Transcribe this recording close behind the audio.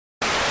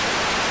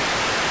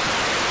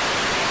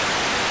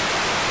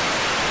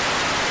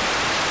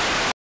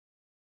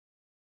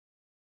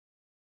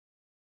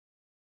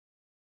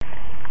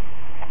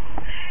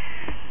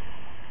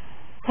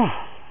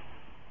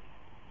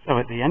So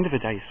at the end of a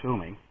day's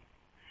filming,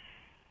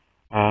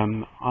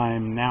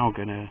 I'm now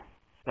going to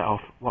set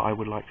off what I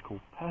would like to call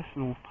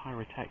personal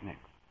pyrotechnics.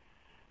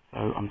 So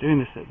I'm doing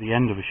this at the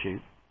end of a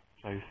shoot,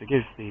 so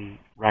forgive the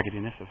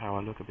raggediness of how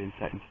I look. I've been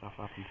setting stuff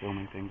up and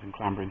filming things and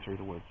clambering through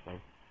the woods,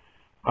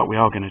 but we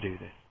are going to do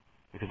this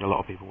because a lot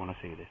of people want to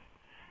see this.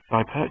 So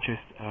I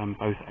purchased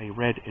both a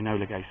red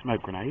Enola Gay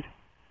smoke grenade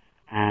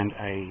and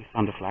a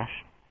thunder flash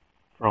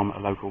from a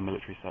local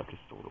military surplus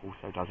store that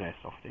also does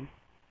airsofting.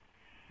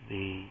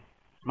 The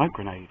smoke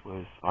grenade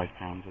was £5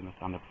 and the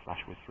thunder flash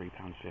was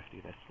 £3.50.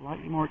 They're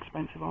slightly more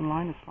expensive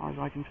online as far as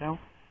I can tell,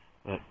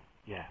 but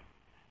yeah.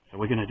 So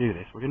we're going to do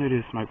this. We're going to do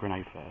the smoke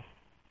grenade first,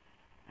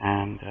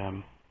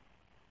 and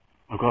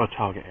I've got a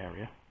target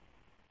area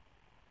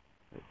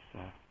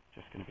that's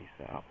just going to be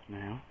set up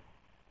now.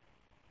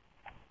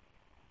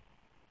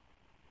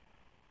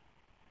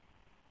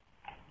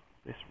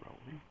 This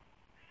rolling.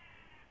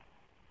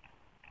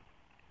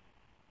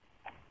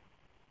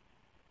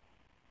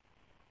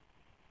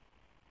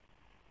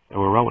 So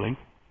we're rolling,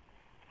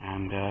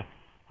 and I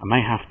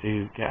may have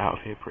to get out of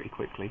here pretty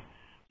quickly.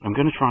 I'm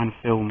going to try and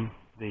film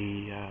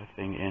the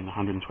thing in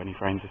 120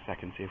 frames a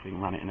second, see if we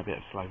can run it in a bit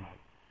of slow-mo.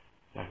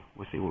 So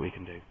we'll see what we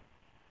can do.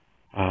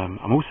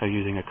 I'm also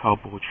using a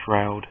cardboard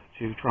shroud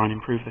to try and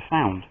improve the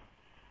sound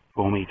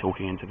for me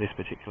talking into this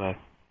particular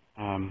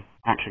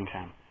action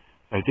cam.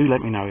 So do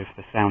let me know if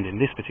the sound in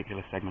this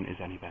particular segment is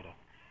any better.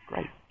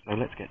 Great, so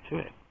let's get to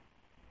it.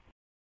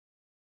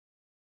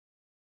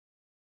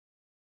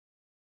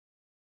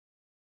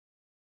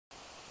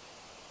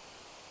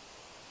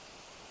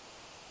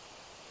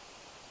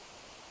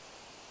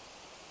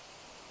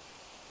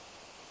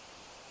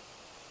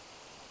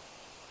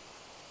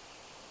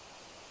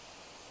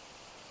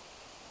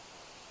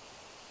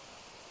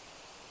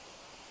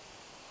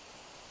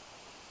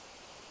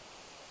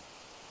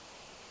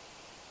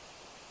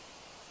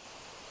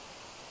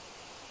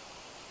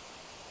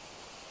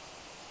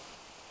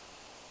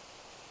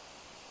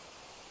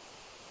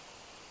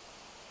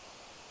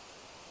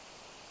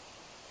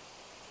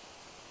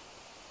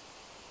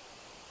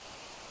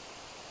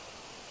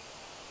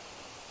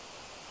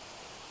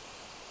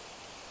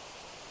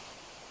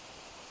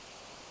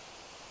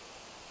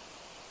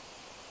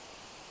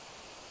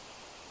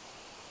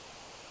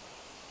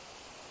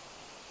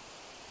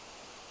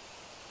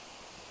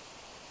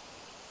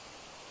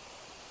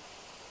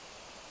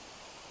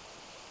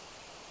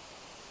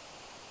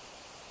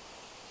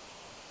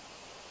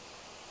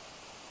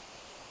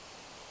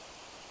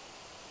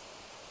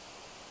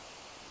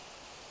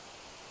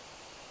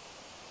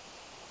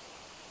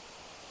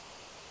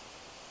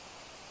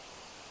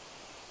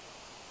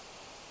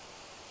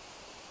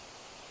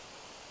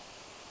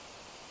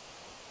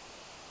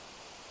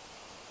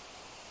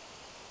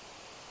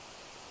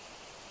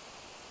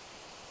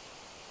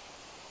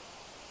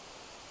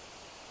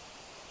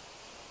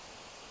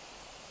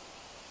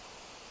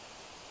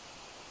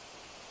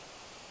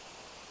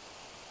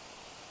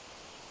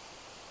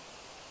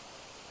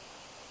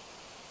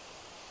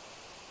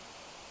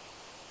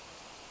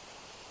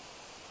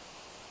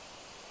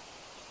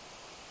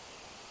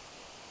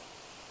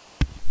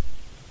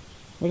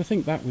 Well, I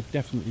think that would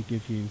definitely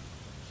give you,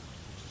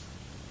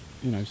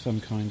 some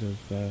kind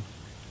of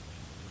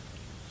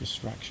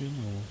distraction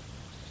or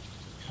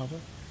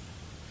cover.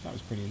 That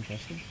was pretty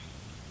interesting.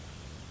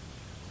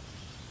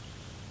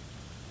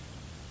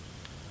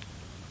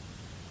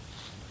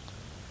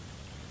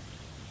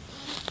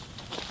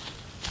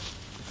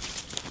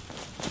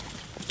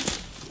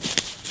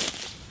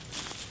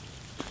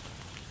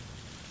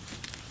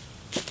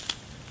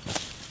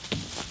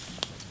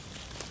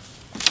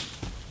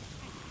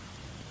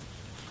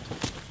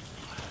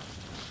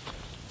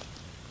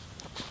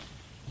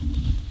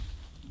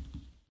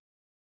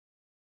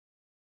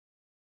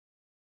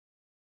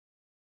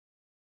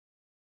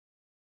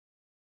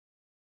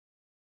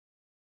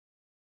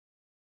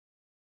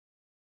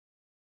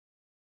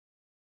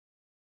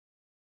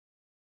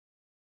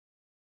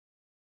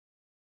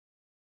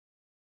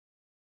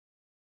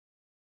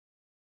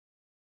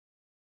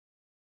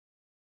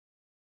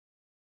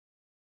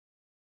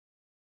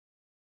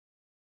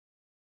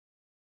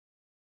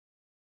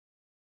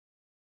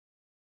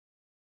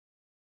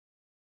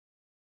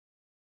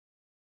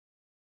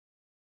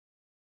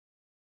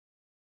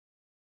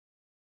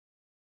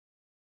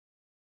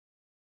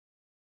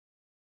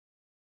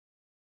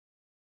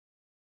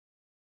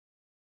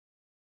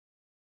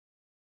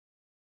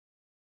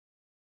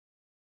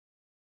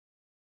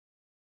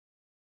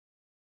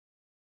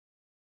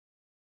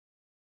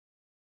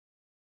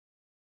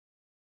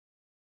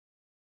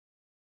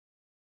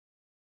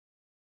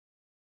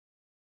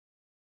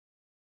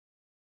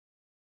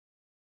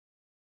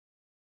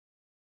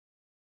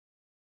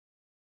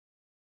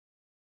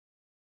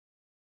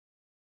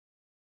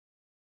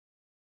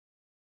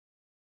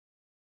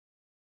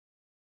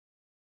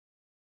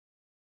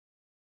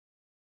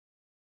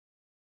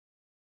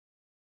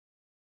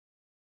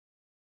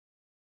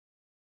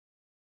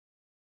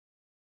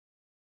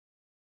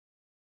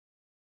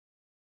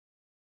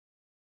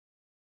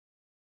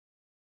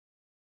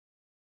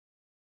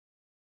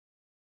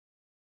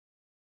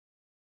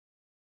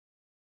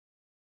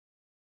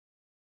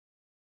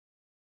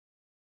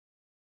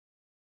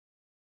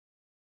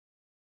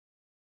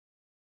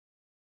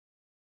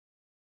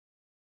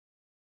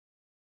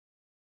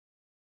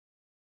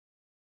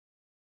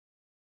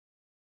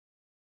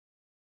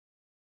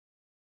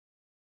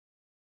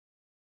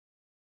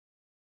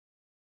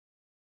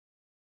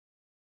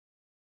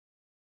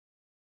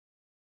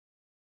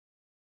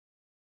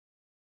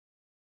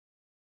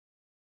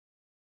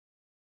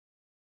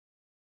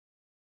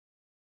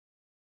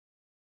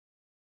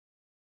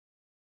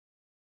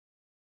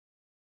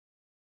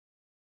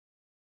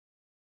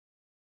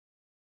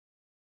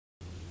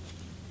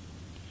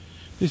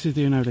 This is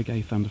the Enola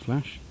Gay Thunder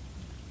Flash.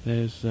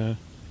 There's, I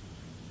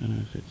don't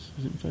know if it's,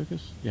 is it in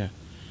focus? Yeah.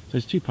 So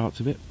there's two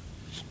parts of it.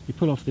 You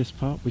pull off this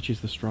part, which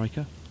is the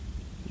striker.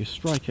 You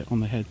strike it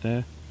on the head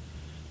there,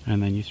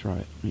 and then you throw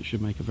it. It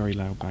should make a very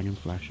loud bang and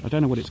flash. I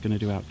don't know what it's going to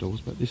do outdoors,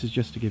 but this is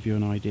just to give you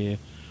an idea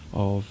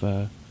of,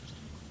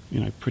 you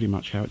know, pretty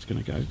much how it's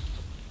going to go.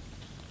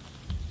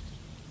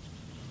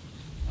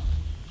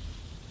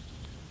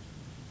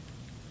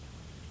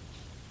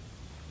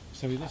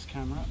 So with this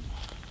camera,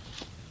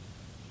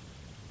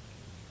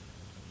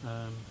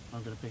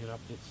 I'm going to pick it up.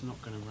 It's not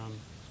going to run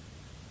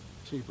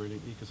too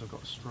brilliantly because I've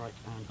got to strike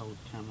and hold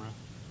the camera.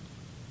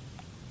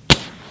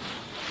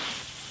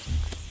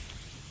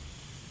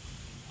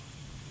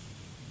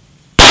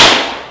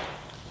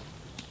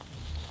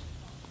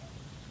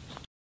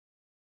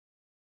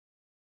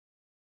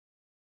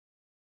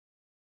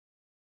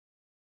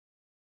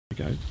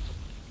 There we go.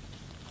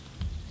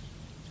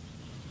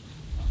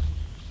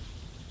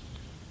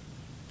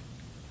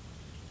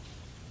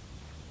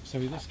 So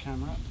with this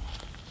camera,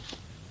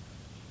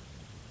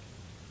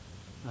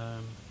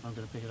 I'm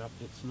going to pick it up.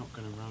 It's not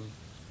going to run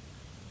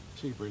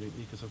too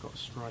brilliantly because I've got to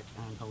strike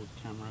and hold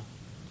the camera.